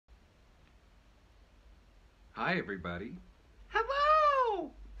Hi, everybody.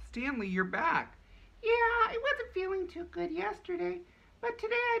 Hello! Stanley, you're back. Yeah, I wasn't feeling too good yesterday, but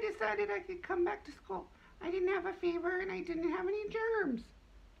today I decided I could come back to school. I didn't have a fever and I didn't have any germs.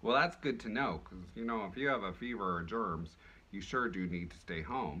 Well, that's good to know, because, if you have a fever or germs, you sure do need to stay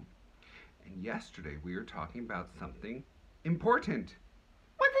home. And yesterday we were talking about something important.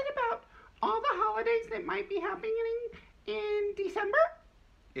 Was it about all the holidays that might be happening in December?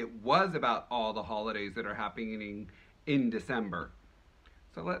 It was about all the holidays that are happening in December.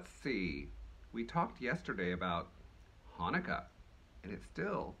 So let's see. We talked yesterday about Hanukkah, and it's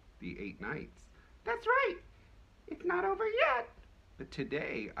still the 8 nights. That's right. It's not over yet. But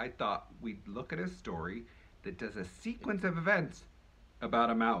today I thought we'd look at a story that does a sequence of events about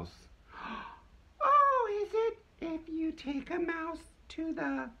a mouse. Oh, is it if you take a mouse to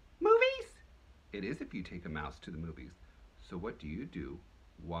the movies? It is if you take a mouse to the movies. So what do you do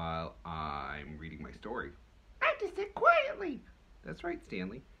while I'm reading my story? I have to sit quietly. That's right,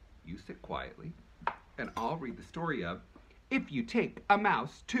 Stanley. You sit quietly, and I'll read the story of If You Take a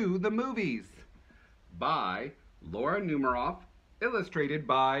Mouse to the Movies by Laura Numeroff, illustrated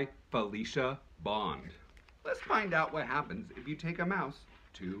by Felicia Bond. Let's find out what happens if you take a mouse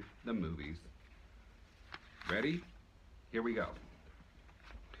to the movies. Ready? Here we go.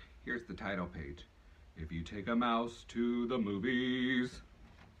 Here's the title page. If you take a mouse to the movies.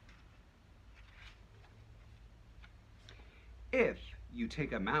 If you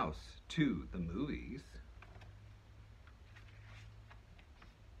take a mouse to the movies,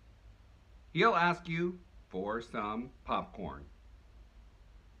 he'll ask you for some popcorn.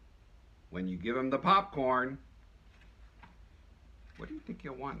 When you give him the popcorn, what do you think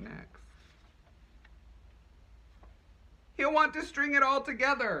he'll want next? He'll want to string it all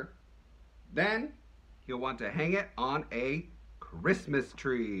together. Then he'll want to hang it on a Christmas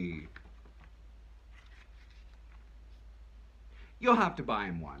tree. You'll have to buy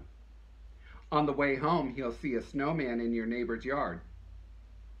him one. On the way home, he'll see a snowman in your neighbor's yard.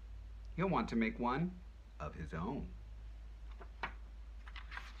 He'll want to make one of his own.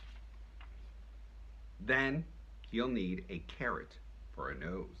 Then he'll need a carrot for a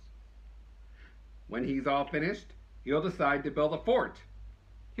nose. When he's all finished, he'll decide to build a fort.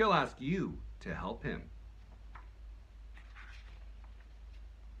 He'll ask you to help him.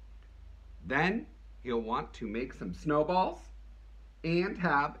 Then he'll want to make some snowballs and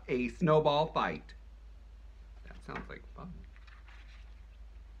have a snowball fight. That sounds like fun.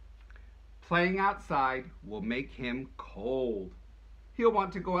 Playing outside will make him cold. He'll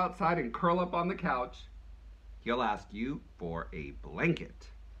want to go outside and curl up on the couch. He'll ask you for a blanket.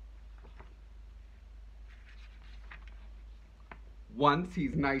 Once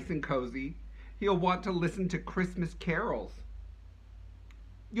he's nice and cozy, he'll want to listen to Christmas carols.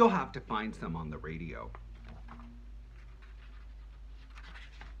 You'll have to find some on the radio.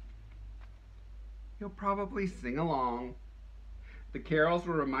 He'll probably sing along. The carols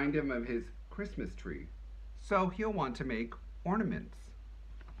will remind him of his Christmas tree, so he'll want to make ornaments.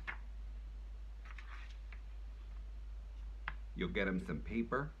 You'll get him some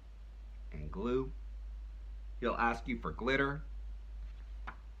paper and glue. He'll ask you for glitter.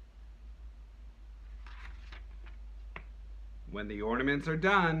 When the ornaments are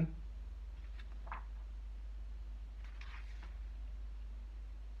done,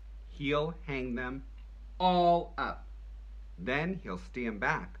 he'll hang them all up. Then he'll stand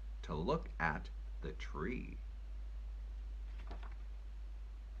back to look at the tree.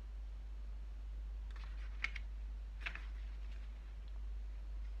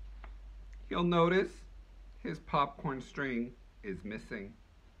 He'll notice his popcorn string is missing.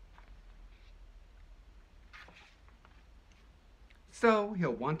 So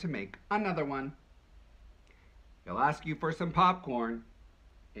he'll want to make another one. He'll ask you for some popcorn,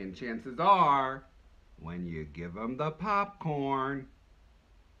 and chances are, when you give him the popcorn,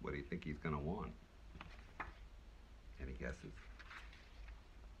 what do you think he's going to want? Any guesses?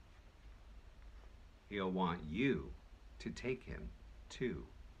 He'll want you to take him to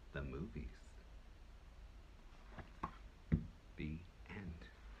the movies. The end.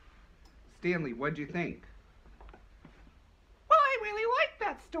 Stanley, what'd you think? Well, I really liked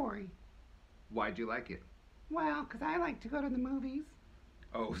that story. Why'd you like it? Well, 'cause I like to go to the movies.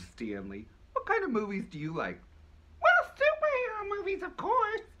 Oh, Stanley, what kind of movies do you like? Well, superhero movies, of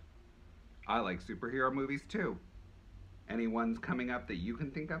course. I like superhero movies too. Any ones coming up that you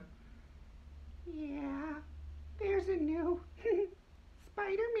can think of? Yeah, there's a new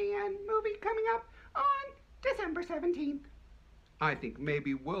Spider-Man movie coming up on December 17th. I think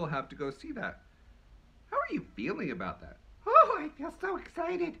maybe we'll have to go see that. How are you feeling about that? Oh, I feel so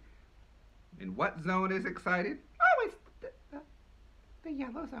excited. And what zone is excited? Oh, it's the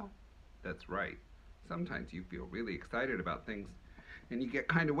yellow zone. That's right. Sometimes you feel really excited about things and you get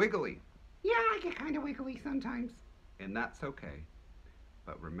kind of wiggly. Yeah, I get kind of wiggly sometimes. And that's okay.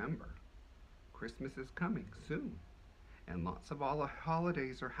 But remember, Christmas is coming soon. And lots of all the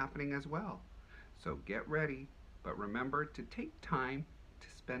holidays are happening as well. So get ready, but remember to take time to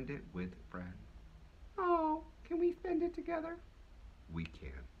spend it with friends. Oh, can we spend it together? We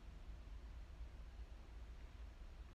can.